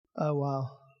Oh, wow.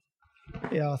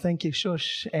 Yeah, thank you,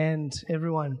 Shush, and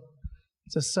everyone.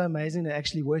 It's just so amazing to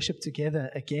actually worship together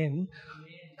again,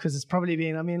 because it's probably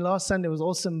been, last Sunday was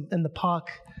awesome in the park,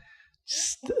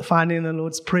 just finding the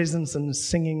Lord's presence and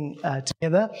singing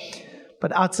together.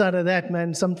 But outside of that,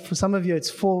 man, for some of you, it's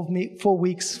 4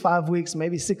 weeks, 5 weeks,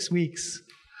 maybe 6 weeks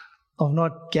of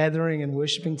not gathering and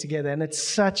worshiping together. And it's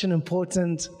such an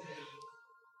important,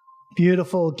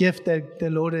 beautiful gift that the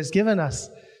Lord has given us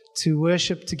to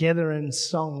worship together in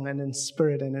song and in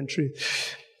spirit and in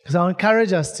truth. Because I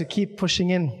encourage us to keep pushing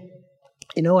in.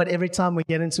 You know what? Every time we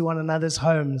get into one another's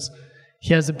homes,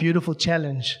 here's a beautiful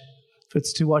challenge. If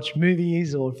it's to watch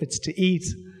movies, or if it's to eat,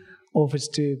 or if it's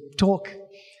to talk,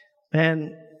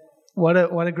 man, what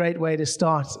a great way to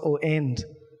start or end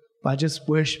by just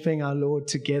worshiping our Lord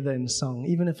together in song.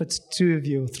 Even if it's 2 of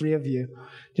you or 3 of you,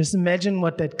 just imagine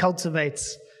what that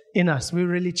cultivates in us. We're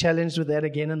really challenged with that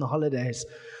again in the holidays.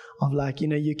 Of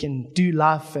you can do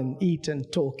life and eat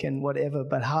and talk and whatever,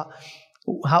 but how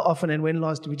often and when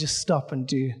last do we just stop and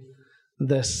do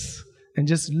this and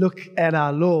just look at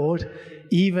our Lord,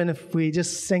 even if we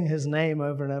just sing His name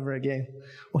over and over again,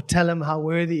 or tell Him how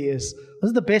worthy He is?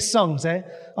 Those are the best songs, eh?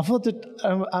 I thought that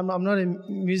I'm not a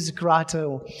music writer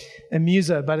or a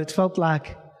muser, but it felt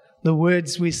like the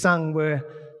words we sung were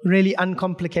really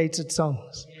uncomplicated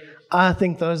songs. I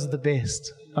think those are the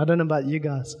best. I don't know about you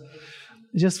guys.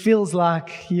 It just feels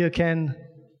like you can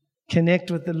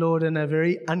connect with the Lord in a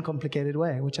very uncomplicated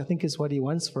way, which I think is what He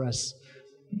wants for us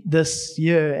this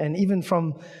year. And even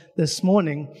from this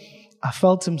morning, I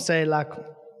felt Him say,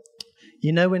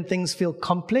 when things feel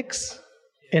complex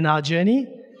in our journey,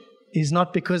 is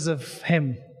not because of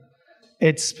Him.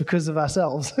 It's because of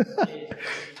ourselves.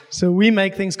 So we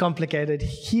make things complicated.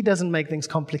 He doesn't make things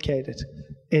complicated.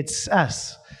 It's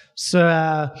us. So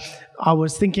I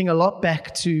was thinking a lot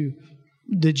back to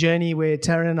the journey where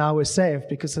Tara and I were saved,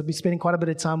 because I've been spending quite a bit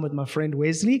of time with my friend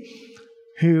Wesley,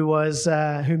 who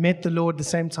met the Lord the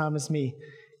same time as me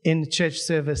in church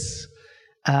service.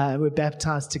 We're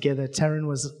baptized together. Taryn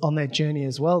was on that journey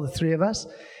as well, the 3 of us.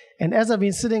 And as I've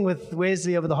been sitting with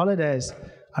Wesley over the holidays,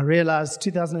 I realized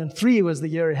 2003 was the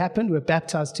year it happened. We were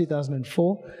baptized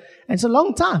 2004. And it's a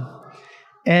long time.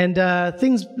 And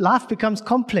life becomes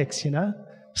complex,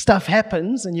 Stuff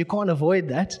happens, and you can't avoid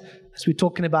that. As we're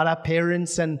talking about our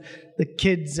parents and the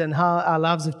kids and how our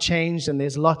lives have changed, and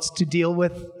there's lots to deal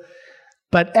with.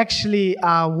 But actually,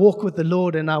 our walk with the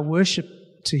Lord and our worship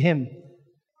to Him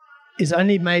is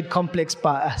only made complex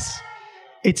by us.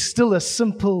 It's still a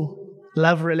simple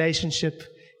love relationship.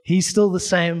 He's still the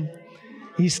same.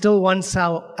 He still wants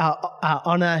our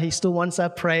honor. He still wants our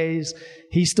praise.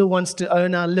 He still wants to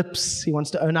own our lips. He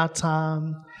wants to own our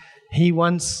time. He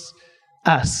wants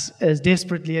us as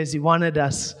desperately as He wanted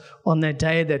us on that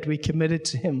day that we committed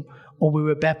to Him, or we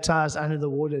were baptized under the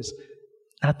waters.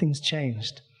 Nothing's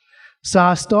changed. So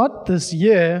I start this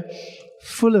year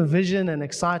full of vision and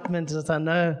excitement, as I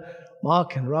know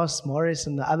Mark and Ross, Morris,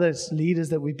 and the other leaders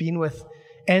that we've been with,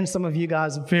 and some of you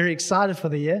guys are very excited for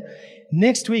the year.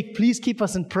 Next week, please keep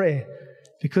us in prayer,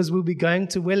 because we'll be going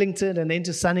to Wellington and then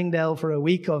to Sunningdale for a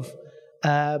week of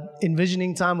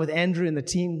envisioning time with Andrew and the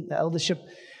team, the eldership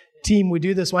team. We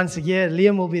do this once a year.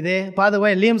 Liam will be there. By the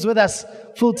way, Liam's with us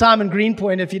full-time in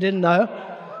Greenpoint, if you didn't know.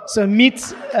 So meet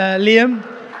Liam.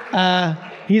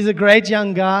 He's a great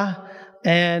young guy,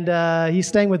 and he's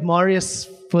staying with Marius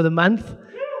for the month.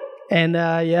 And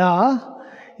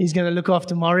he's going to look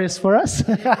after Marius for us.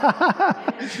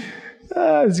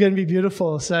 It's going to be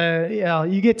beautiful. So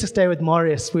you get to stay with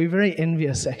Marius. We're very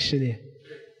envious, actually.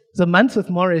 It's a month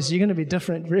with Marius. You're going to be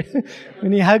different.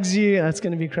 When he hugs you, it's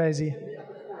going to be crazy.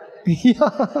 Yeah.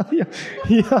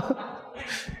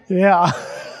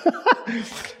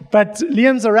 But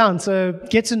Liam's around, so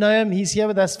get to know him. He's here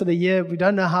with us for the year. We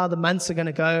don't know how the months are going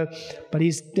to go, but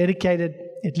he's dedicated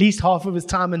at least half of his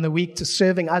time in the week to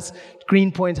serving us,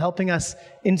 Greenpoint, helping us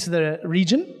into the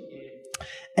region.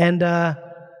 And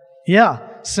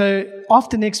so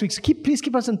after next week, so please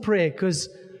keep us in prayer, because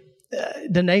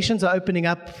the nations are opening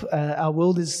up. Our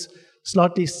world is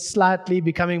slightly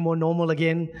becoming more normal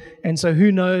again. And so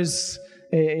who knows,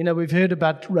 we've heard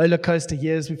about roller coaster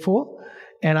years before.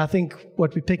 And I think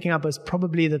what we're picking up is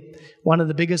probably one of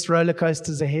the biggest roller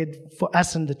coasters ahead for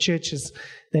us and the churches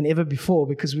than ever before,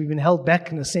 because we've been held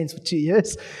back in a sense for 2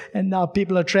 years. And now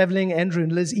people are traveling. Andrew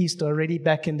and Liz East are already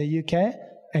back in the UK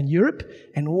and Europe.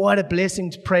 And what a blessing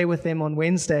to pray with them on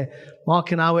Wednesday.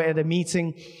 Mark and I were at a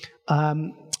meeting,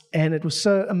 and it was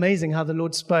so amazing how the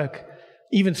Lord spoke,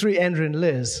 even through Andrew and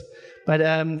Liz.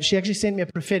 But she actually sent me a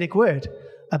prophetic word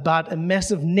about a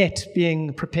massive net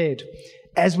being prepared.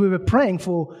 as we were praying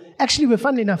for, actually, we're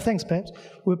funnily enough, thanks, Pat,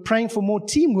 we're praying for more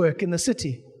teamwork in the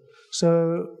city.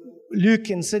 So Luke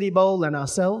in City Bowl and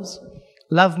ourselves,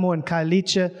 Lovemore and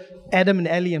Kailicha, Adam and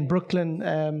Ellie in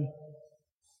Brooklyn,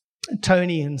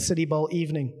 Tony in City Bowl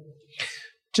evening.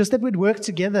 Just that we'd work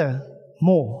together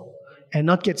more and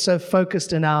not get so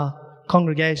focused in our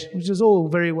congregation, which is all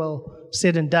very well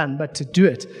said and done, but to do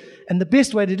it. And the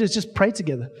best way to do it is just pray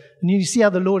together. And you see how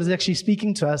the Lord is actually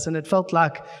speaking to us, and it felt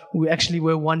like we actually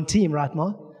were one team, right,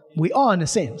 Mark? We are in a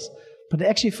sense. But it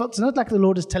actually felt, it's not like the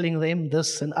Lord is telling them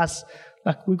this and us.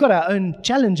 Like, we've got our own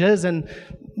challenges, and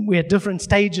we're at different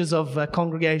stages of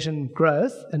congregation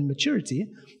growth and maturity.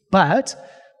 But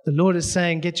the Lord is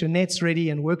saying, get your nets ready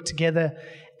and work together.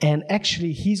 And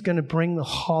actually, He's going to bring the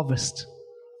harvest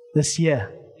this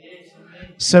year.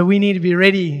 So we need to be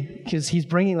ready, because He's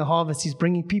bringing the harvest. He's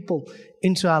bringing people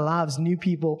into our lives, new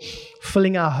people,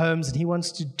 filling our homes, and He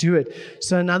wants to do it.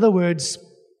 So in other words,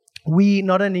 we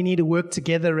not only need to work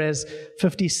together as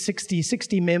 50,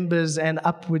 60 members and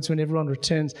upwards when everyone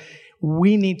returns,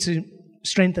 we need to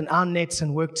strengthen our nets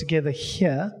and work together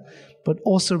here. But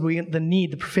also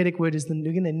the prophetic word is that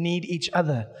we're going to need each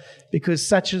other, because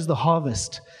such is the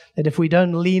harvest, that if we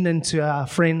don't lean into our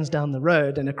friends down the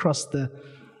road and across the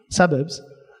suburbs,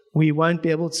 we won't be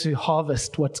able to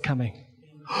harvest what's coming.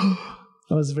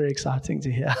 That was very exciting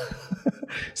to hear.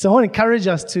 So I want to encourage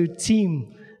us to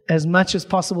team as much as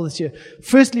possible this year.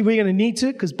 Firstly, we're going to need to,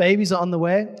 because babies are on the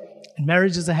way, and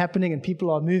marriages are happening, and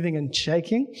people are moving and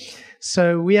shaking.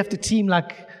 So we have to team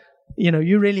like,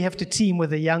 you really have to team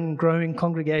with a young, growing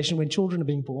congregation when children are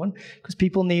being born, because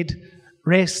people need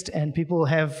rest, and people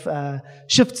have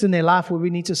shifts in their life where we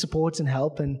need to support and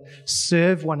help and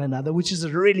serve one another, which is a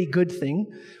really good thing.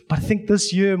 But I think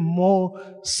this year more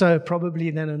so probably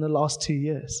than in the last 2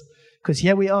 years, because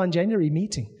here we are in January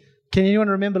meeting. Can anyone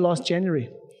remember last January?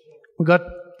 We got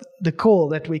the call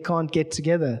that we can't get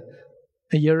together.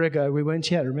 A year ago, we weren't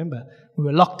here, remember? We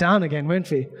were locked down again, weren't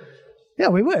we? Yeah,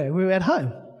 we were. We were at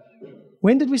home.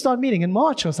 When did we start meeting? In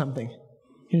March or something?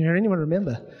 Anyone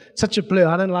remember? Such a blur.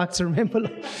 I don't like to remember.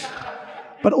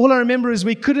 But all I remember is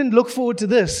we couldn't look forward to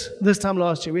this time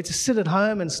last year. We had to sit at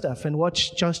home and stuff and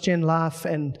watch Josh Jen laugh.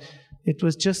 And it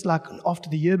was just like after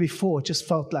the year before, it just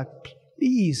felt like,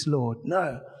 please, Lord,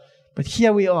 no. But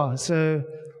here we are. So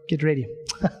get ready.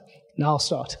 Now I'll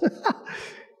start.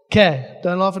 Okay,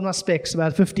 don't laugh at my specs.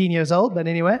 About 15 years old, but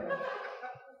anyway.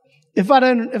 If I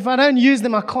don't use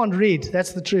them, I can't read.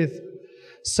 That's the truth.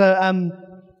 So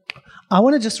I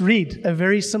want to just read a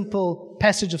very simple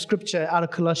passage of scripture out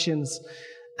of Colossians.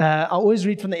 I always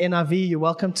read from the NIV. You're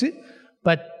welcome to.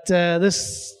 But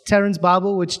this Taryn's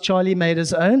Bible, which Charlie made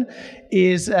his own,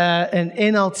 is an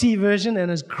NLT version,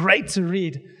 and is great to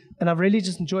read. And I've really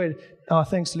just enjoyed it. Oh,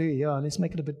 thanks, Louis. Yeah, let's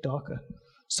make it a bit darker.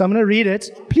 So I'm going to read it.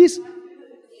 Please,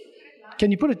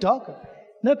 can you put it darker?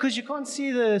 No, because you can't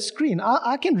see the screen.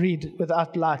 I can read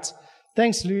without light.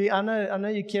 Thanks, Louis. I know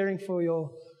you're caring for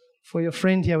your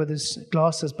friend here with his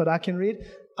glasses, but I can read.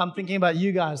 I'm thinking about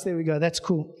you guys. There we go. That's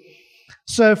cool.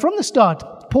 So from the start,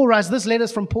 Paul writes, this letter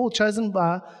is from Paul, chosen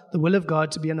by the will of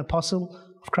God to be an apostle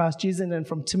of Christ Jesus, and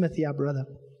from Timothy, our brother.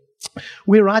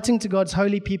 We're writing to God's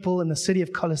holy people in the city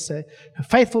of Colossae,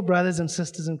 faithful brothers and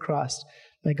sisters in Christ.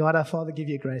 May God our Father give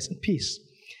you grace and peace.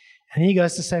 And he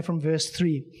goes to say from verse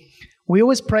 3, we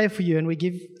always pray for you, and we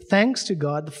give thanks to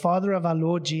God, the Father of our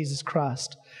Lord Jesus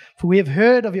Christ. For we have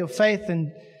heard of your faith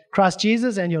in Christ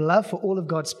Jesus and your love for all of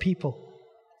God's people,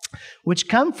 which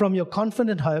come from your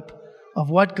confident hope of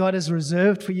what God has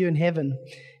reserved for you in heaven.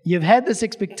 You've had this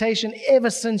expectation ever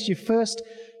since you first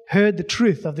heard the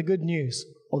truth of the good news,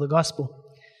 or the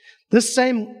gospel. This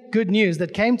same good news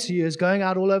that came to you is going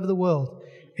out all over the world.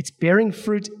 It's bearing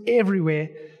fruit everywhere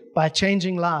by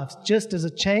changing lives, just as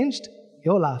it changed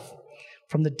your life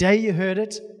from the day you heard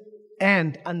it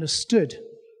and understood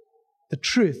the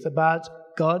truth about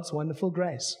God's wonderful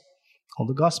grace, or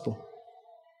the gospel.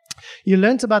 You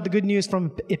learnt about the good news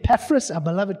from Epaphras, our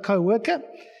beloved co-worker.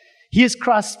 He is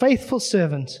Christ's faithful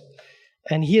servant,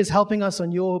 and he is helping us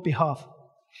on your behalf.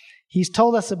 He's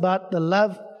told us about the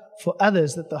love for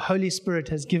others that the Holy Spirit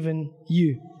has given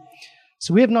you.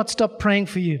 So we have not stopped praying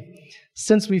for you.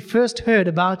 Since we first heard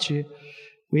about you,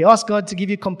 we ask God to give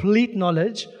you complete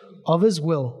knowledge of His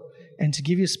will and to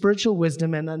give you spiritual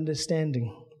wisdom and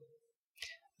understanding.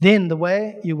 Then the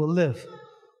way you will live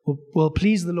will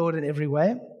please the Lord in every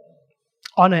way,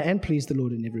 honor and please the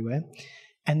Lord in every way,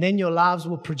 and then your lives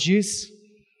will produce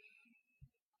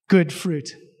good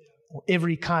fruit, or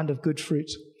every kind of good fruit.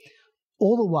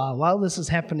 All the while this is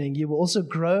happening, you will also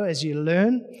grow as you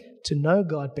learn to know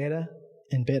God better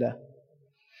and better.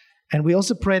 And we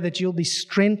also pray that you'll be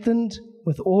strengthened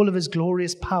with all of his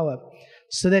glorious power,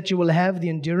 so that you will have the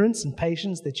endurance and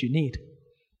patience that you need.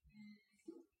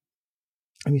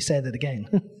 Let me say that again.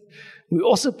 We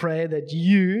also pray that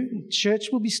you, church,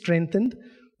 will be strengthened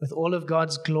with all of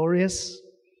God's glorious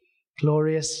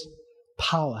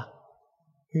power.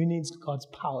 Who needs God's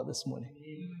power this morning?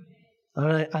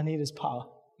 I need his power.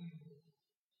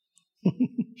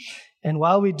 And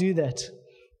while we do that,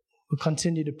 we'll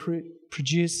continue to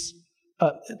produce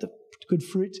the good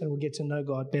fruit, and we'll get to know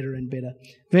God better and better.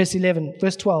 Verse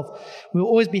 12. We'll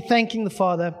always be thanking the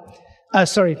Father.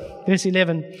 Verse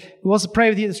 11. We also pray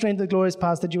with you the strength of the glorious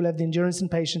powers, that you will have the endurance and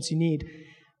patience you need.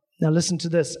 Now listen to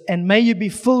this. And may you be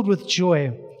filled with joy.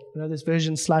 I know this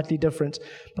version is slightly different,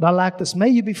 but I like this. May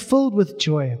you be filled with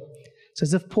joy. It's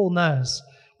as if Paul knows,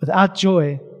 without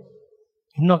joy,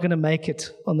 you're not going to make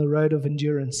it on the road of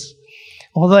endurance.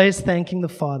 Although he's thanking the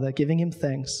Father, giving him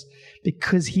thanks,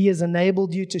 because he has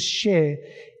enabled you to share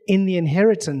in the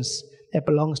inheritance that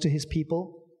belongs to his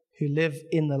people who live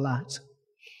in the light.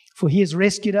 For he has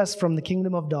rescued us from the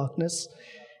kingdom of darkness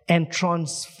and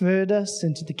transferred us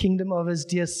into the kingdom of his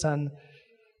dear Son,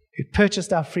 who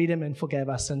purchased our freedom and forgave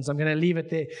our sins. I'm going to leave it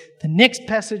there. The next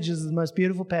passage is the most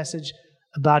beautiful passage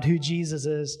about who Jesus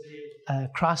is.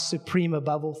 Christ supreme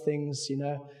above all things,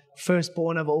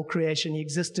 firstborn of all creation. He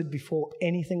existed before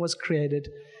anything was created.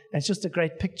 And it's just a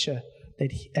great picture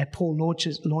that Paul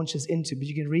launches into, but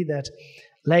you can read that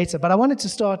later. But I wanted to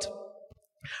start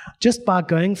just by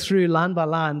going through line by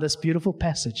line this beautiful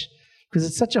passage, because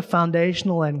it's such a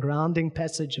foundational and grounding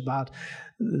passage about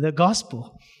the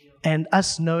gospel and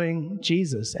us knowing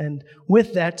Jesus. And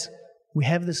with that, we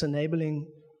have this enabling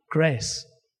grace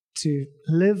to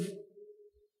live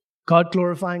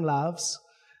God-glorifying lives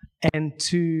and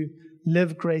to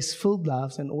live grace-filled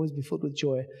lives and always be filled with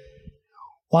joy,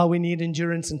 while we need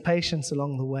endurance and patience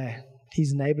along the way.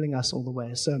 He's enabling us all the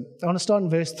way. So I want to start in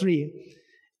verse 3.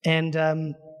 And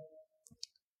let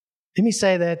me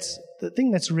say that the thing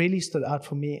that's really stood out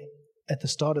for me at the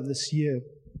start of this year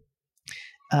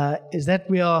is that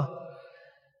we are,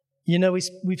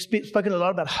 we've spoken a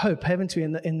lot about hope, haven't we,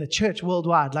 in the church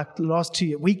worldwide, like the last 2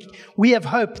 years. We have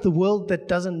hope. The world that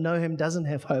doesn't know him doesn't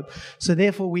have hope. So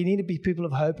therefore, we need to be people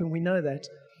of hope, and we know that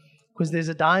because there's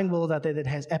a dying world out there that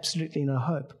has absolutely no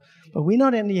hope. But we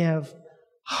not only have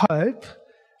hope,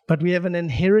 but we have an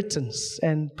inheritance.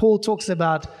 And Paul talks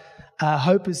about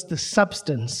hope is the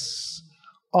substance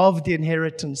of the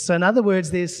inheritance. So in other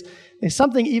words, there's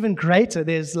something even greater.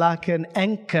 There's like an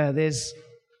anchor. There's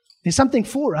something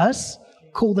for us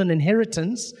called an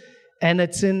inheritance, and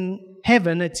it's in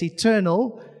heaven. It's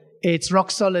eternal. It's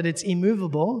rock solid. It's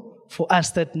immovable for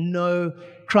us that know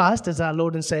Christ as our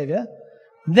Lord and Savior.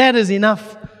 That is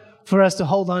enough for us to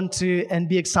hold on to and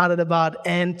be excited about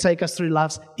and take us through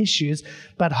life's issues.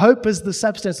 But hope is the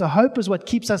substance. So hope is what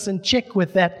keeps us in check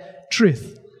with that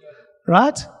truth,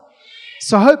 right?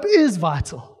 So hope is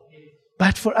vital.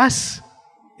 But for us,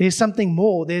 there's something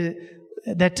more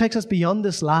that takes us beyond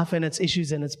this life and its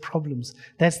issues and its problems.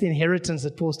 That's the inheritance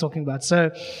that Paul's talking about.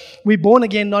 So we're born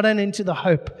again not only into the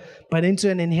hope, but into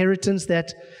an inheritance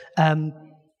that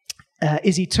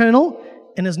is eternal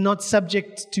and is not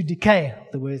subject to decay,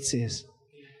 the word says.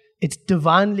 It's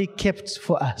divinely kept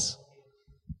for us.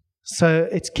 So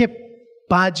it's kept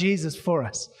by Jesus for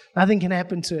us. Nothing can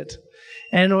happen to it.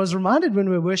 And I was reminded when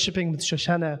we were worshiping with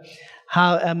Shoshana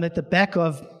how at the back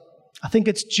of, I think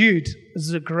it's Jude. This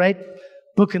is a great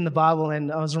book in the Bible,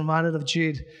 and I was reminded of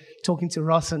Jude talking to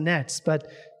Ross and Nats. But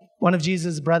one of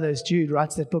Jesus' brothers, Jude,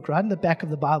 writes that book right in the back of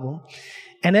the Bible.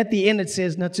 And at the end it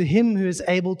says, "Now to him who is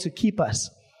able to keep us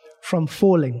from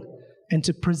falling and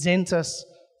to present us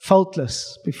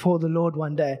faultless before the Lord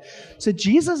one day." So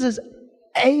Jesus is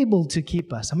able to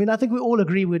keep us. I mean, I think we all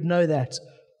agree we'd know that.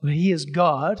 He is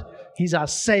God. He's our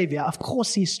Savior. Of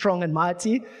course, he's strong and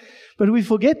mighty. But we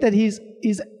forget that he's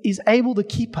able to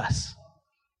keep us.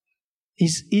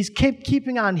 He's kept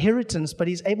keeping our inheritance, but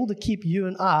he's able to keep you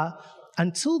and I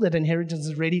until that inheritance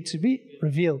is ready to be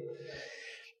revealed.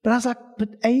 But I was like, but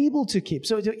able to keep.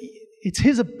 So it's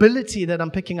his ability that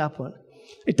I'm picking up on.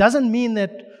 It doesn't mean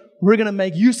that we're going to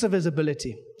make use of his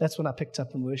ability. That's what I picked up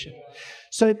in worship.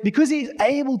 So because he's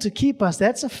able to keep us,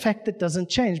 that's a fact that doesn't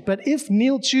change. But if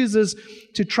Neil chooses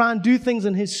to try and do things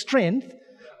in his strength,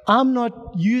 I'm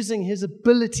not using his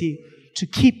ability to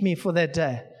keep me for that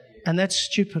day. And that's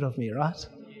stupid of me, right?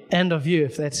 And of you,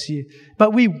 if that's you.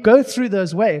 But we go through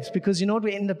those waves because you know what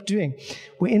we end up doing?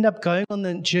 We end up going on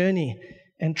the journey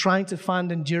and trying to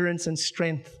find endurance and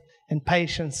strength and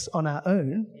patience on our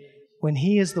own when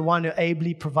he is the one who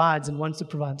ably provides and wants to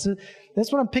provide. So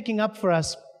that's what I'm picking up for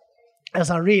us as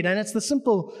I read. And it's the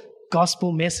simple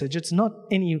gospel message. It's not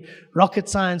any rocket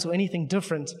science or anything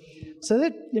different. So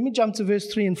let me jump to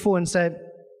verse 3 and 4 and say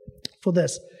for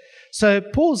this. So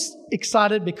Paul's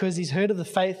excited because he's heard of the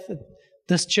faith that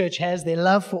this church has, their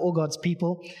love for all God's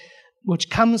people, which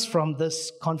comes from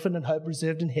this confident hope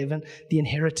reserved in heaven, the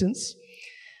inheritance.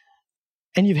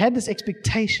 And you've had this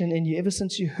expectation in you ever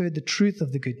since you heard the truth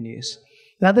of the good news.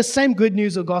 Now, the same good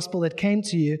news or gospel that came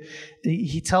to you,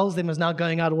 he tells them is now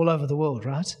going out all over the world,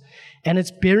 right? And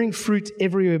it's bearing fruit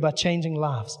everywhere by changing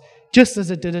lives, just as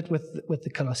it did it with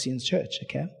the Colossians church,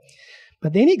 okay?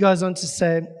 But then he goes on to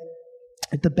say,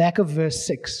 at the back of verse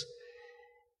 6,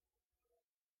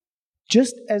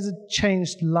 just as it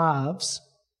changed lives,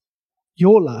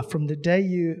 your life, from the day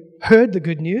you heard the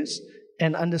good news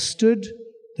and understood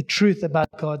the truth about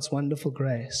God's wonderful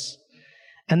grace.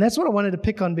 And that's what I wanted to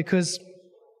pick on, because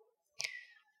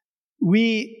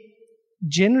we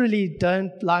generally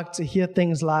don't like to hear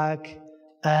things like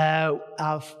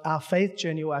our faith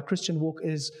journey or our Christian walk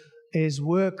is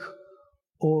work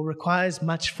or requires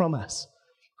much from us.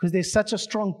 Because there's such a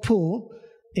strong pull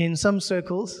in some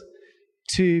circles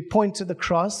to point to the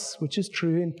cross, which is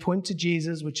true, and point to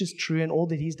Jesus, which is true, and all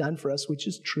that he's done for us, which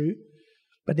is true.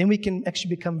 But then we can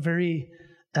actually become very,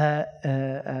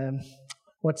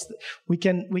 we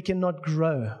cannot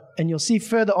grow. And you'll see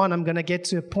further on, I'm going to get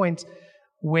to a point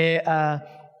where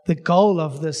the goal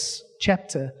of this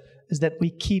chapter is that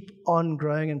we keep on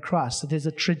growing in Christ. So there's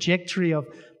a trajectory of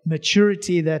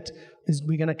maturity that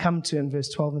we're going to come to in verse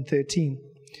 12 and 13.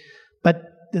 But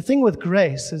the thing with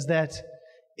grace is that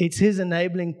it's his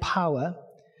enabling power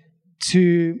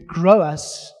to grow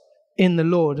us in the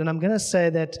Lord. And I'm going to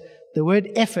say that the word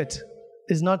effort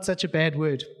is not such a bad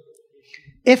word.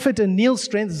 Effort and Neil's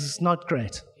strength is not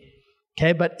great.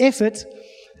 Okay, but effort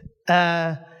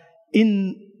that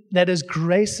is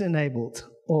grace enabled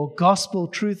or gospel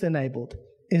truth enabled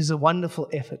is a wonderful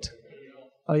effort.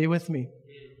 Are you with me?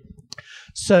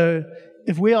 So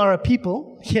if we are a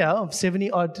people here of 70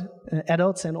 odd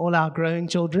adults and all our growing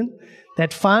children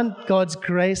that find God's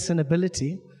grace and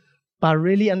ability by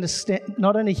really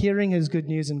not only hearing his good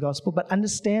news and gospel, but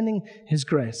understanding his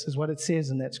grace, is what it says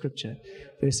in that scripture,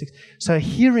 verse 6. So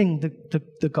hearing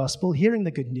the gospel, hearing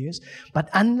the good news, but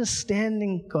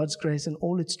understanding God's grace and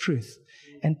all its truth.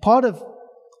 And part of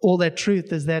all that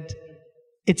truth is that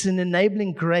it's an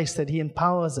enabling grace that he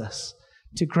empowers us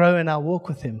to grow in our walk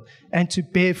with him and to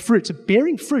bear fruit. So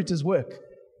bearing fruit is work.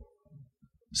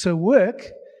 So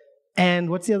work, and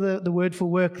what's the word for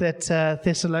work that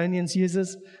Thessalonians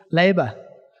uses? Labor.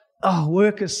 Oh,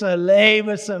 work is so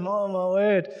laborsome. Oh, my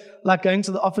word. Like going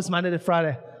to the office Monday to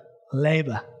Friday.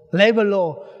 Labor. Labor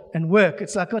law and work.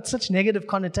 It's like got such negative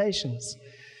connotations.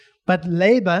 But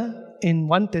labor in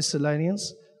 1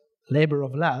 Thessalonians, labor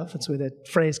of love, that's where that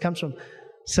phrase comes from.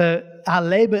 So our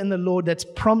labor in the Lord that's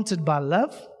prompted by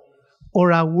love,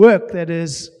 or our work that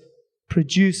is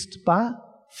produced by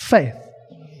faith.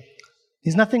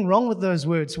 There's nothing wrong with those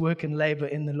words, work and labor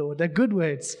in the Lord. They're good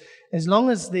words, as long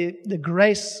as the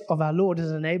grace of our Lord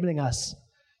is enabling us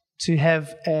to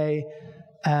have a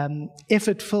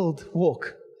effort-filled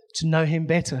walk, to know him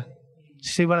better.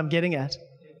 See what I'm getting at?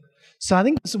 So I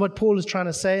think this is what Paul is trying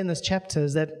to say in this chapter,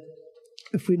 is that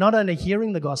if we're not only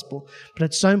hearing the gospel, but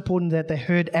it's so important that they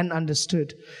heard and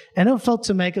understood. And I felt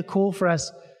to make a call for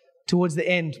us towards the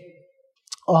end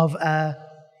of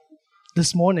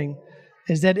this morning,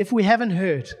 is that if we haven't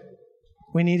heard,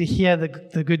 we need to hear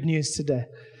the good news today.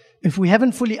 If we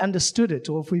haven't fully understood it,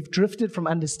 or if we've drifted from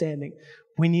understanding,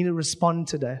 we need to respond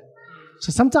today.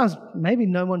 So sometimes maybe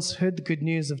no one's heard the good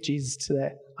news of Jesus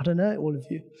today. I don't know, all of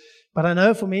you. But I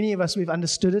know for many of us, we've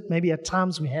understood it. Maybe at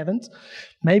times we haven't.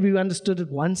 Maybe we understood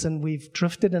it once and we've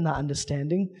drifted in our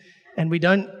understanding. And we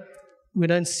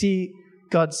don't see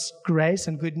God's grace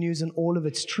and good news in all of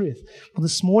its truth. Well,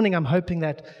 this morning I'm hoping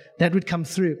that would come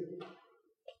through.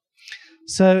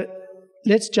 So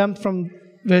let's jump from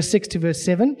verse 6 to verse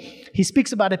 7. He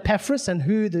speaks about Epaphras and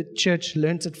who the church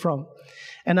learnt it from.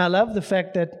 And I love the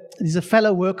fact that he's a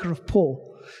fellow worker of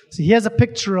Paul. So here's a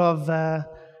picture of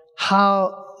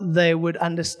how they would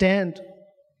understand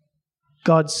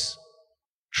God's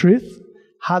truth,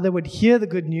 how they would hear the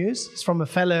good news. It's from a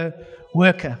fellow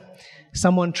worker,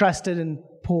 someone trusted in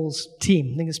Paul's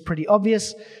team. I think it's pretty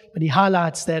obvious, but he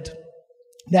highlights that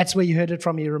that's where you heard it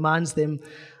from. He reminds them,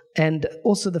 and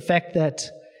also the fact that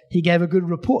he gave a good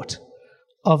report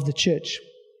of the church.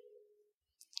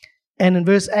 And in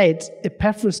verse 8,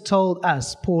 Epaphras told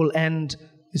us, Paul and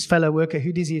his fellow worker,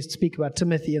 who does he speak about?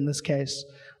 Timothy in this case,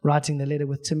 writing the letter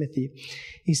with Timothy.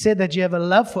 He said that you have a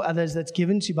love for others that's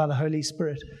given to you by the Holy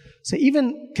Spirit. So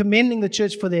even commending the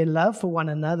church for their love for one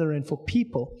another and for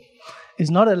people is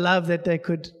not a love that they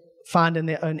could find in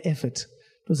their own effort.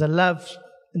 It was a love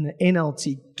in the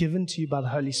NLT given to you by the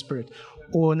Holy Spirit.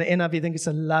 Or in the NIV, I think it's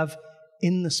a love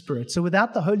in the Spirit. So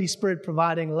without the Holy Spirit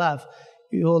providing love,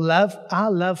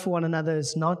 our love for one another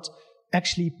is not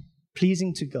actually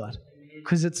pleasing to God,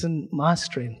 because it's in my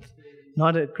strength,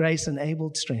 not a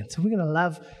grace-enabled strength. So we're going to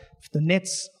love, if the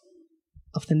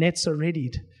nets are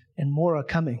readied and more are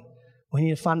coming, we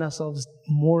need to find ourselves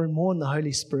more and more in the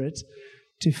Holy Spirit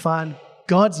to find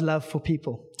God's love for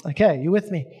people. Okay, you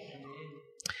with me?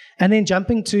 And then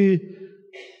jumping through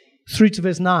to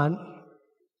verse 9,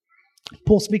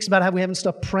 Paul speaks about how we haven't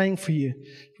stopped praying for you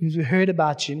because we heard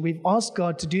about you and we've asked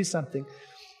God to do something.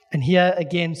 And here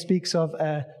again speaks of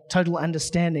total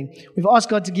understanding. We've asked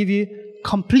God to give you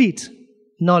complete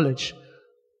knowledge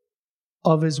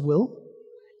of His will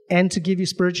and to give you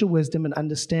spiritual wisdom and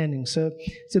understanding. So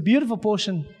it's a beautiful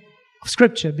portion of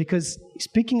Scripture because he's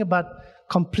speaking about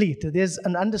complete. There's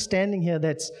an understanding here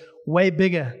that's way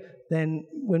bigger than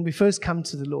when we first come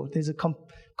to the Lord. There's a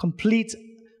complete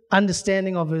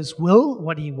understanding of His will,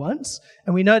 what He wants,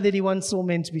 and we know that He wants all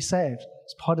men to be saved.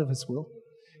 It's part of His will.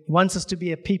 He wants us to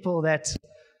be a people that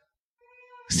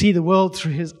see the world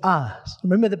through His eyes.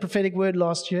 Remember the prophetic word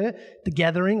last year, the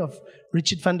gathering of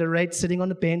Richard van der Reet sitting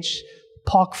on a bench,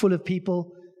 park full of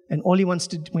people, and all he wants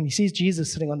to do, when he sees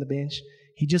Jesus sitting on the bench,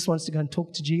 he just wants to go and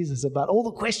talk to Jesus about all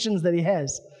the questions that he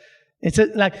has.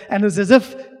 And it's as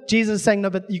if Jesus is saying, no,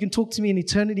 but you can talk to me in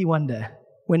eternity one day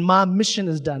when my mission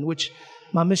is done, which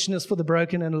my mission is for the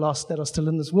broken and lost that are still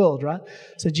in this world, right?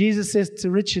 So Jesus says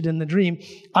to Richard in the dream,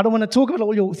 I don't want to talk about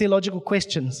all your theological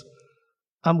questions.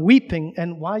 I'm weeping.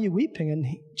 And why are you weeping? And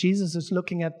Jesus is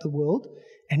looking at the world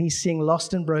and he's seeing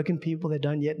lost and broken people that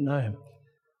don't yet know Him.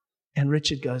 And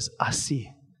Richard goes, I see.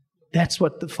 That's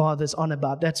what the Father's on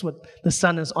about. That's what the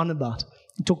Son is on about.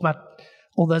 You talk about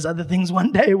all those other things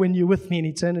one day when you're with me in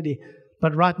eternity.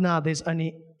 But right now, there's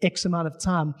only X amount of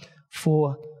time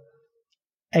for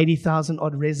 80,000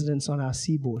 odd residents on our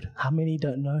seaboard. How many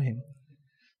don't know Him?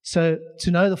 So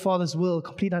to know the Father's will,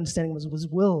 complete understanding of His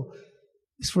will,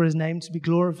 is for His name to be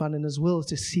glorified, and His will is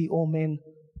to see all men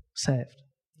saved.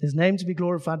 His name to be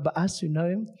glorified by us who know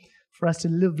Him, for us to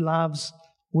live lives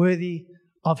worthy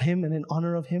of Him and in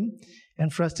honor of Him,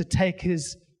 and for us to take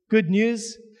His good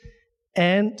news.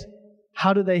 And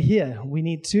how do they hear? We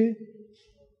need to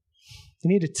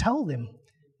tell them.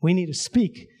 We need to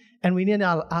speak. And we need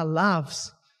our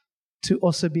lives to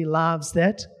also be lives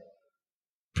that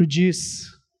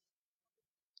produce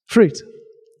fruit.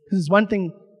 This is one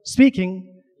thing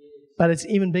speaking, but it's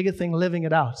an even bigger thing living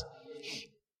it out.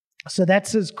 So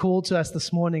that's His call to us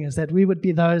this morning, is that we would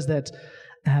be those that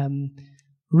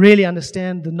really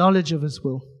understand the knowledge of His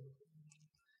will.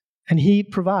 And He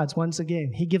provides, once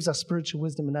again, He gives us spiritual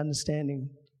wisdom and understanding.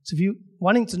 So if you're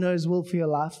wanting to know His will for your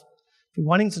life, if you're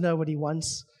wanting to know what He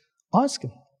wants, ask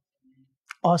Him.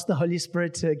 Ask the Holy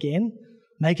Spirit to, again,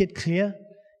 make it clear,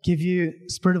 give you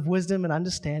spirit of wisdom and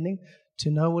understanding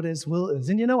to know what His will is.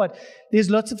 And you know what? There's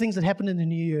lots of things that happen in the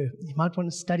new year. You might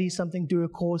want to study something, do a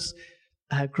course,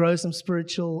 grow some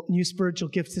new spiritual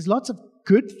gifts. There's lots of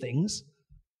good things.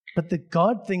 But the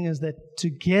God thing is that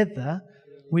together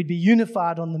we'd be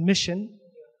unified on the mission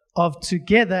of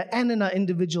together and in our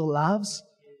individual lives,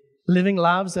 living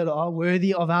lives that are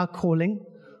worthy of our calling,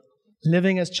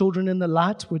 living as children in the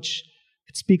light, which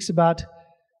it speaks about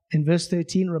in verse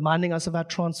 13, reminding us of our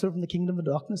transfer from the kingdom of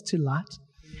darkness to light.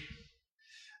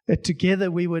 That together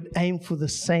we would aim for the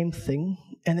same thing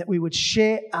and that we would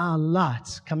share our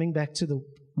light, coming back to the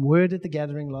word at the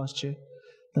gathering last year,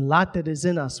 the light that is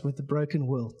in us with the broken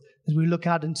world, as we look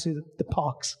out into the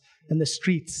parks and the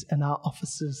streets and our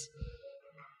offices.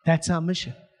 That's our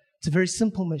mission. It's a very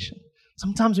simple mission.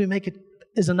 Sometimes we make it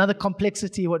as another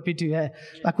complexity what we do here.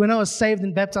 Like when I was saved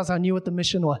and baptized, I knew what the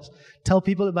mission was. Tell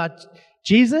people about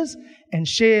Jesus and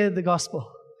share the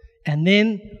gospel. And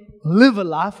then live a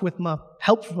life with my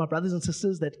help from my brothers and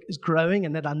sisters that is growing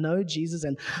and that I know Jesus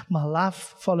and my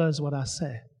life follows what I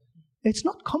say. It's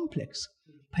not complex.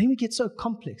 I think we get so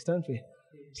complex, don't we?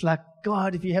 It's like,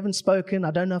 God, if you haven't spoken,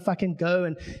 I don't know if I can go,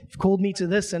 and you've called me to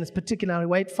this, and it's particular. I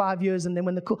wait 5 years, and then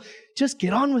when the call, just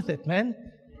get on with it, man.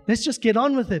 Let's just get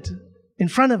on with it in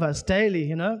front of us daily,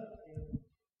 you know.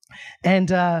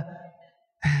 And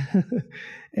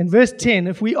in verse 10,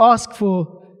 if we ask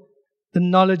for the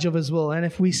knowledge of His will, and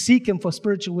if we seek Him for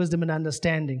spiritual wisdom and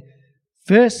understanding,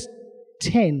 verse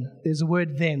 10, there's a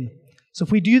word then. So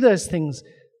if we do those things,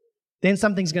 then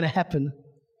something's going to happen.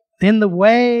 Then the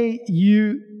way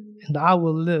you and I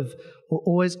will live, will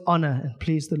always honor and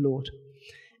please the Lord.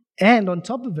 And on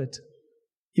top of it,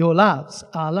 your lives,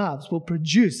 our lives, will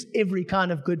produce every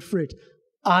kind of good fruit.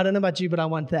 I don't know about you, but I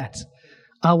want that.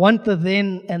 I want the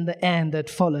then and the and that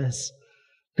follows,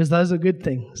 because those are good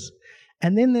things.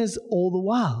 And then there's all the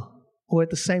while, or at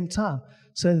the same time.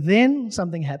 So then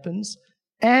something happens,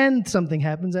 and something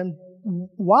happens, and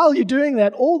while you're doing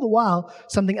that, all the while,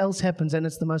 something else happens, and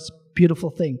it's the most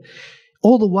beautiful thing.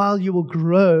 All the while, you will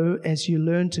grow as you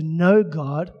learn to know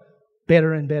God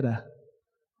better and better.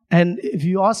 And if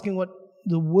you're asking what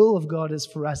the will of God is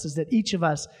for us, is that each of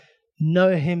us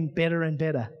know Him better and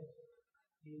better.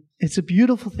 It's a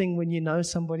beautiful thing when you know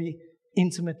somebody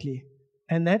intimately.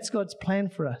 And that's God's plan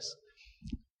for us.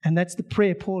 And that's the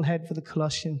prayer Paul had for the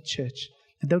Colossian church.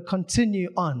 That they would continue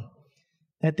on.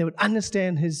 That they would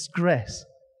understand His grace.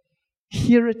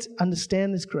 Hear it,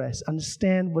 understand His grace.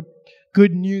 Understand what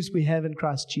good news we have in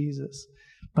Christ Jesus.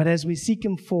 But as we seek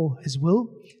Him for His will,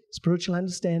 spiritual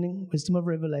understanding, wisdom of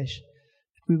revelation,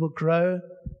 we will grow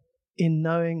in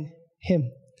knowing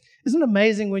Him. Isn't it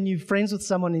amazing when you're friends with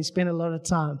someone and you spend a lot of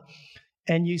time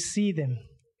and you see them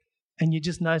and you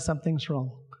just know something's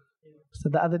wrong? So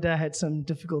the other day I had some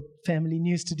difficult family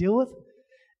news to deal with,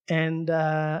 and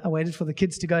I waited for the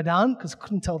kids to go down because I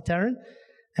couldn't tell Taryn.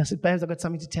 I said, "Babes, I've got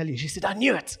something to tell you." She said, "I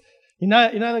knew it." You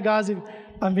know the guys who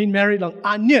I've been married long.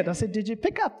 I knew it. I said, "Did you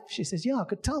pick up?" She says, "Yeah, I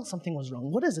could tell something was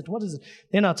wrong." What is it?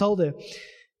 Then I told her.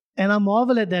 And I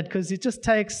marvel at that because it just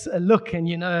takes a look and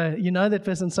you know that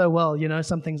person so well, you know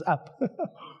something's up.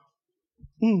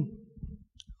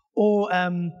 Or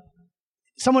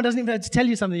someone doesn't even have to tell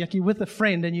you something, like you're with a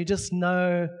friend and you just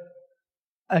know,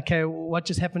 okay, what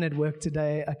just happened at work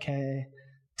today? Okay,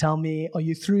 tell me, are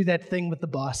you through that thing with the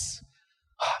boss?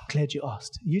 Oh, I'm glad you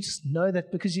asked. You just know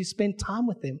that because you spend time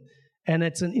with them and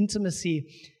it's an intimacy.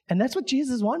 And that's what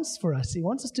Jesus wants for us. He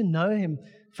wants us to know Him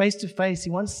face to face. He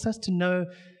wants us to know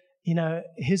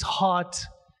His heart,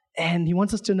 and He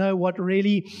wants us to know what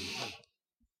really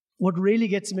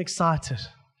gets Him excited.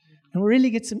 And what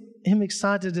really gets Him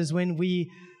excited is when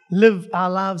we live our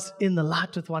lives in the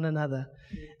light with one another,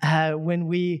 when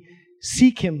we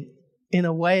seek Him in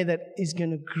a way that is going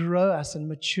to grow us and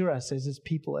mature us as His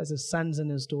people, as His sons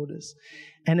and His daughters.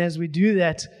 And as we do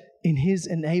that in His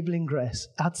enabling grace,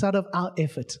 outside of our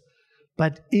effort,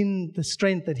 but in the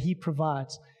strength that He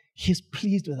provides, He's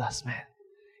pleased with us, man.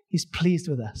 He's pleased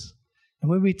with us.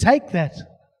 And when we take that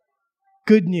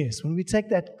good news, when we take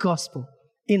that gospel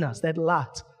in us, that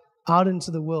light, out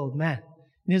into the world, man,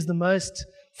 it is the most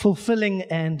fulfilling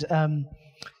and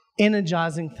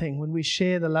energizing thing when we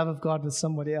share the love of God with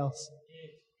somebody else.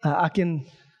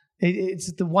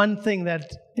 It's the one thing that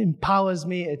empowers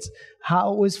me. It's how I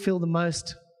always feel the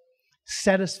most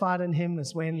satisfied in Him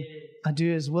is when I do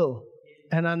His will.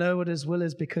 And I know what His will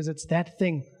is because it's that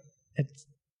thing. It's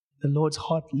the Lord's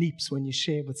heart leaps when you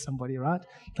share with somebody, right?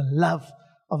 The love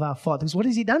of our Father. Because what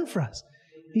has He done for us?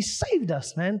 He saved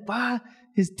us, man, by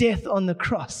His death on the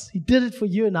cross. He did it for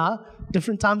you and I,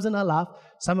 different times in our life.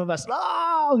 Some of us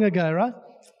long ago, right?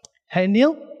 Hey,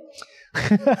 Neil?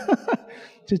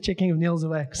 Just checking if Neil's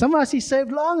awake. Some of us He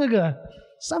saved long ago.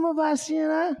 Some of us,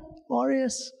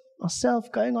 Marius,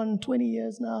 myself, going on 20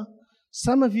 years now.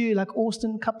 Some of you, like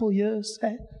Austin, a couple years.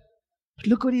 Hey? But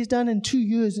look what He's done in 2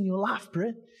 years in your life,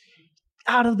 bro.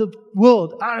 Out of the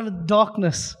world, out of the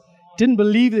darkness. Didn't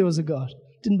believe there was a God.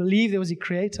 Didn't believe there was a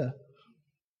creator.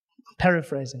 I'm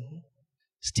paraphrasing.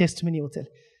 His testimony will tell you,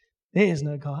 there is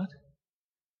no God.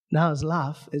 Now His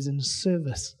life is in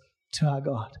service to our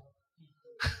God.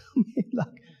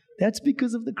 That's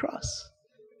because of the cross.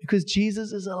 Because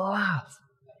Jesus is alive.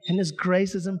 And His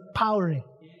grace is empowering.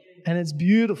 And it's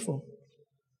beautiful.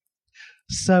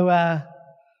 So,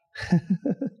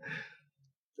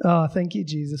 oh, thank you,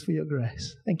 Jesus, for your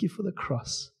grace. Thank you for the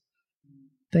cross.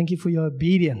 Thank you for your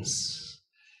obedience,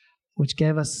 which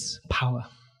gave us power.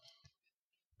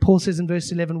 Paul says in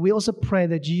verse 11, we also pray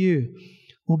that you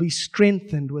will be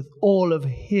strengthened with all of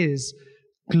His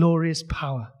glorious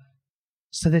power,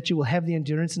 so that you will have the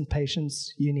endurance and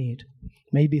patience you need.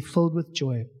 May you be filled with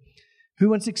joy. Who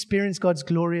wants to experience God's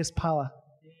glorious power?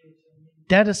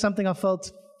 That is something I felt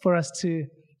for us to,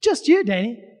 just you,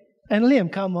 Danny. And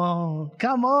Liam, come on.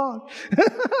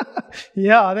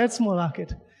 Yeah, that's more like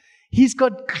it. He's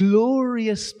got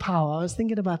glorious power. I was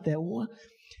thinking about that. What?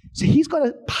 So He's got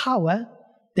a power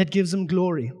that gives Him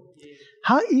glory.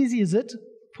 How easy is it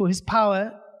for His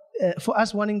power, for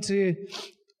us wanting to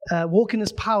walk in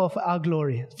His power for our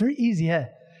glory? It's very easy, yeah.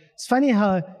 It's funny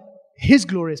how His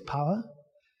glorious power,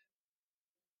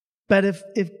 but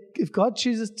if God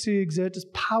chooses to exert His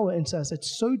power into us,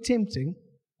 it's so tempting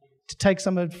to take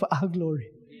some of it for our glory.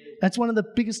 That's one of the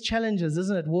biggest challenges,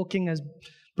 isn't it? Walking as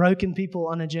broken people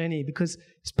on a journey, because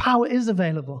His power is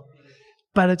available,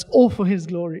 but it's all for His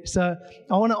glory. So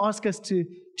I want to ask us to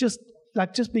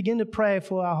just begin to pray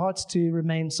for our hearts to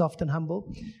remain soft and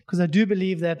humble, because I do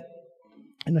believe that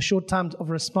in a short time of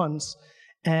response,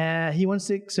 He wants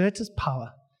to exert His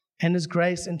power and His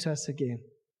grace into us again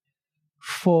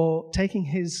for taking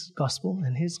His gospel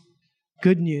and His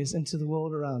good news into the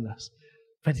world around us.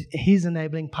 But His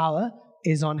enabling power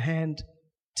is on hand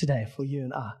today for you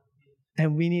and I.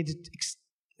 And we need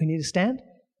to stand,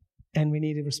 and we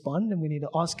need to respond, and we need to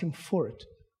ask Him for it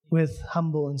with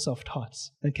humble and soft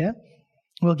hearts. Okay?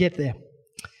 We'll get there.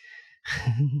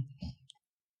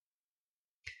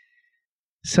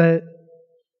 So,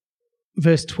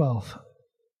 verse 12.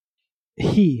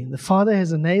 He, the Father,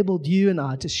 has enabled you and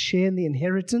I to share in the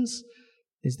inheritance.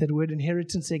 There's that word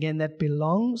inheritance again, that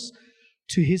belongs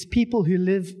to His people who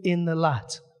live in the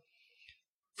light.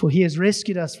 For He has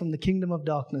rescued us from the kingdom of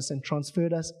darkness and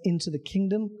transferred us into the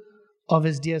kingdom of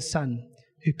His dear Son,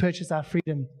 who purchased our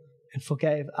freedom and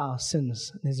forgave our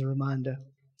sins. And there's a reminder.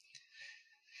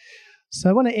 So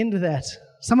I want to end with that.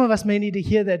 Some of us may need to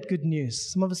hear that good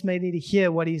news. Some of us may need to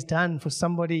hear what He's done for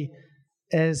somebody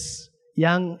as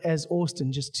young as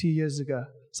Austin just 2 years ago.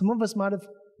 Some of us might have,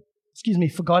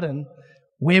 forgotten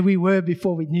where we were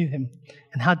before we knew Him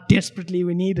and how desperately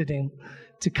we needed Him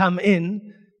to come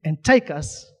in and take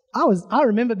us. I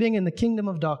remember being in the kingdom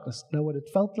of darkness. I know what it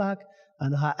felt like. I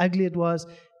know how ugly it was.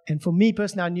 And for me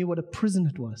personally, I knew what a prison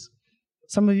it was.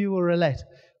 Some of you will relate.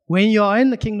 When you are in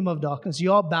the kingdom of darkness,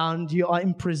 you are bound, you are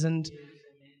imprisoned.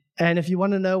 And if you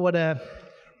want to know what a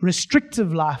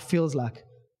restrictive life feels like,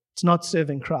 it's not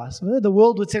serving Christ. The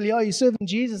world would tell you, you're serving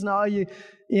Jesus now. You're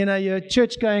a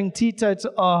church-going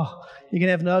teetotal. You're going to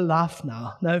have no life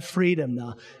now, no freedom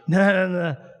now.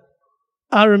 No.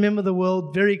 I remember the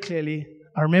world very clearly.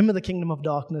 I remember the kingdom of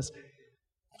darkness.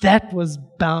 That was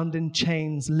bound in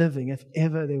chains living, if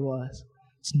ever there was.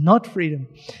 It's not freedom.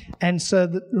 And so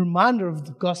the reminder of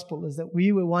the gospel is that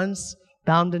we were once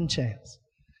bound in chains.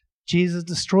 Jesus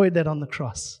destroyed that on the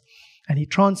cross. And He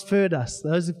transferred us,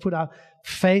 those who put our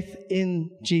faith in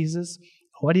Jesus,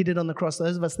 what He did on the cross,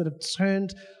 those of us that have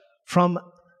turned from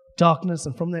darkness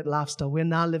and from that lifestyle, we're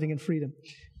now living in freedom.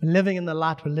 We're living in the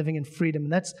light, we're living in freedom.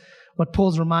 And that's what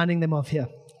Paul's reminding them of here.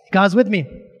 You guys with me?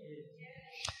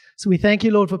 So we thank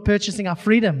You, Lord, for purchasing our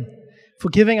freedom,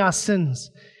 forgiving our sins,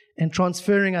 and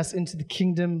transferring us into the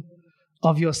kingdom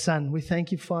of Your Son. We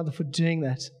thank You, Father, for doing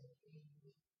that.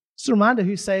 It's a reminder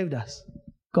who saved us.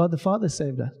 God the Father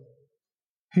saved us.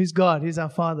 Who's God? Who's our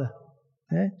Father?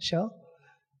 Shell?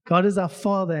 God is our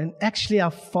Father, and actually our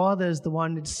Father is the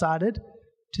one who decided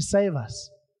to save us.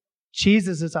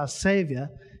 Jesus is our Savior.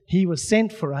 He was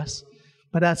sent for us,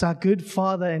 but that's our good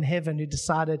Father in heaven who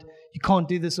decided, you can't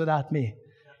do this without me.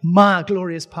 My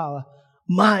glorious power,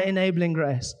 my enabling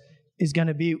grace is going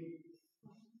to be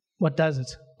what does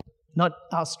it, not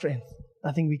our strength.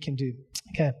 Nothing we can do.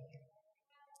 Okay.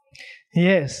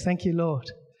 Yes, thank You, Lord.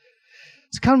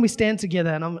 So can we stand together?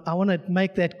 And I want to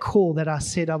make that call that I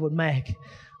said I would make.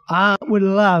 I would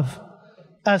love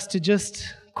us to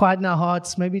just quieten our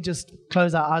hearts, maybe just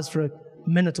close our eyes for a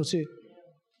minute or two.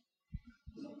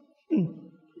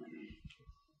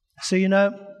 So,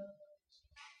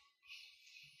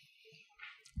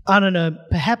 I don't know,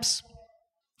 perhaps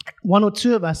one or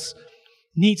two of us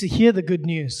need to hear the good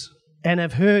news and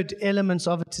have heard elements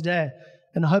of it today.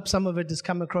 And I hope some of it has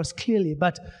come across clearly.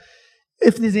 But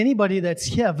if there's anybody that's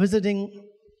here visiting,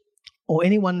 or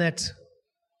anyone that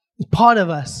is part of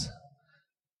us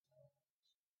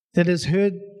that has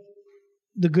heard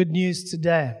the good news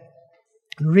today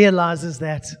and realizes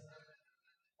that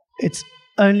it's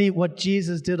only what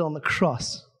Jesus did on the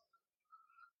cross,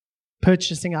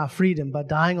 purchasing our freedom by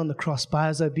dying on the cross, by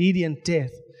His obedient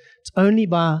death, it's only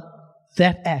by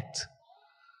that act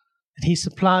that He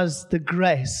supplies the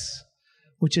grace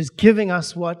which is giving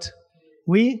us what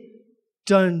we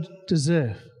don't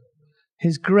deserve.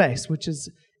 His grace, which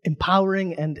is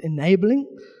empowering and enabling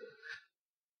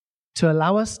to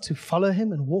allow us to follow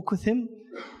Him and walk with Him.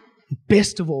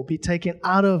 Best of all, be taken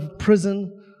out of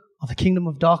prison of the kingdom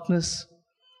of darkness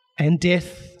and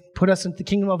death, put us into the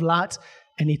kingdom of light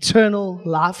and eternal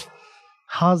life.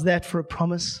 How's that for a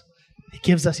promise? He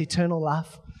gives us eternal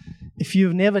life. If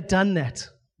you've never done that,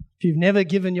 if you've never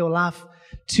given your life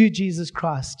to Jesus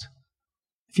Christ,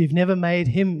 if you've never made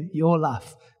Him your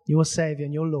life, your Savior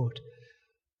and your Lord,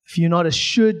 if you're not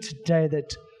assured today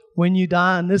that when you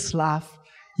die in this life,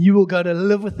 you will go to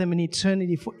live with Him in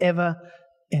eternity forever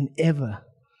and ever,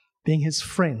 being His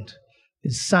friend,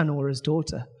 His son or His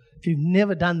daughter. If you've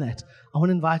never done that, I want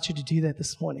to invite you to do that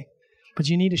this morning. But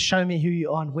you need to show me who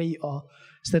you are and where you are,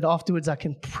 so that afterwards I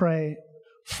can pray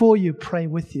for you, pray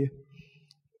with you.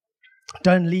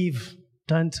 Don't leave.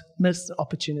 Don't miss the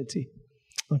opportunity.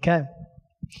 Okay?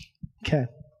 Okay.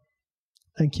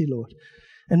 Thank you, Lord.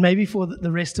 And maybe for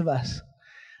the rest of us,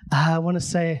 I want to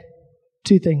say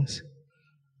two things.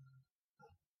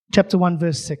 Chapter 1,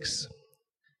 verse 6.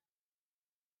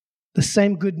 The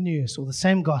same good news or the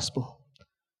same gospel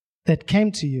that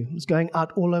came to you is going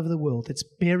out all over the world. It's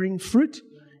bearing fruit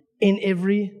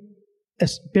every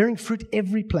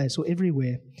place or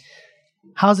everywhere.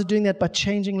 How's it doing that? By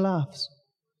changing lives.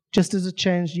 Just as it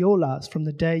changed your lives from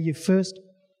the day you first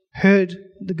heard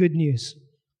the good news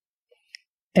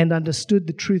and understood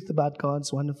the truth about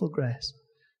God's wonderful grace.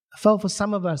 I felt for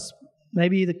some of us,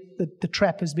 maybe the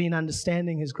trap has been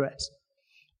understanding His grace.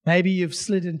 Maybe you've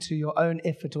slid into your own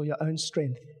effort or your own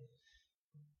strength,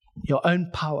 your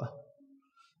own power,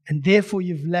 and therefore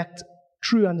you've lacked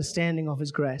true understanding of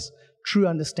His grace, true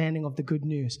understanding of the good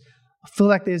news. I feel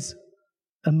like there's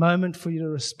a moment for you to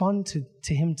respond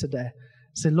to Him today.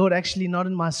 Say, Lord, actually not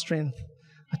in my strength.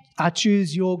 I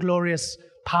choose your glorious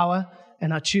power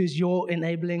and I choose your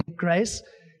enabling grace,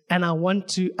 and I want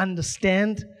to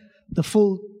understand the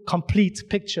full, complete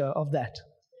picture of that.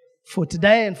 For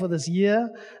today and for this year,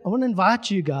 I want to invite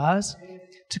you guys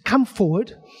to come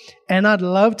forward, and I'd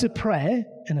love to pray,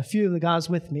 and a few of the guys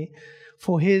with me,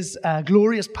 for His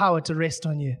glorious power to rest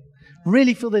on you.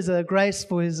 Really feel there's a grace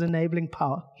for His enabling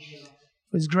power,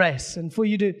 for His grace, and for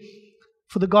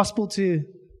the gospel to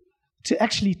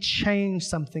actually change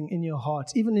something in your heart,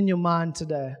 even in your mind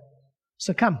today.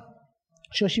 So come.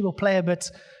 Sure, she will play a bit.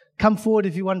 Come forward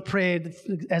if you want prayer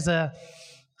as a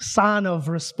sign of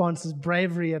response, as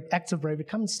bravery, an act of bravery.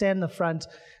 Come and stand in the front.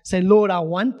 Say, Lord, I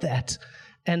want that.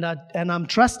 And I'm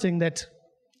trusting that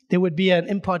there would be an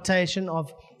impartation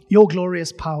of your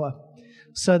glorious power.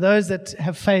 So those that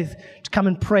have faith, to come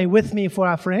and pray with me for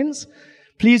our friends.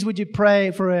 Please would you pray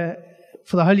for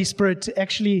the Holy Spirit to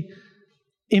actually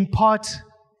impart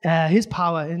His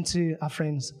power into our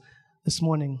friends this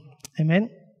morning. Amen.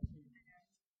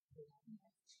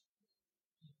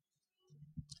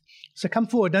 So come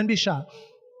forward, don't be shy.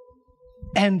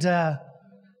 And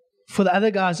for the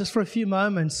other guys, just for a few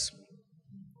moments,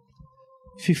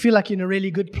 if you feel like you're in a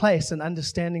really good place in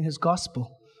understanding His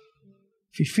gospel,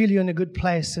 if you feel you're in a good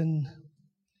place in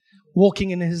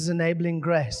walking in His enabling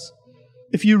grace,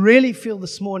 if you really feel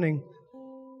this morning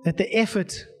that the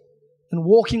effort in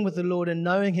walking with the Lord and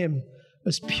knowing Him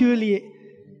is purely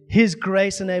His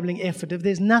grace-enabling effort, if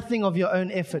there's nothing of your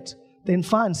own effort, then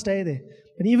fine, stay there.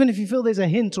 But even if you feel there's a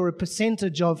hint or a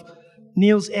percentage of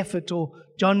Neil's effort or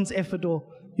John's effort or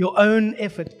your own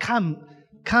effort, come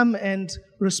and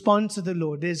respond to the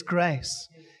Lord. There's grace.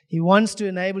 He wants to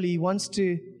enable you. He wants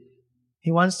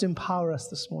to empower us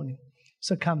this morning.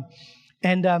 So come.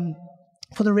 And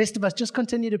for the rest of us, just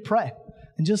continue to pray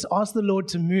and just ask the Lord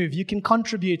to move. You can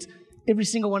contribute. Every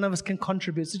single one of us can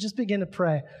contribute. So just begin to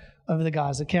pray over the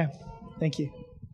guys, okay? Thank you.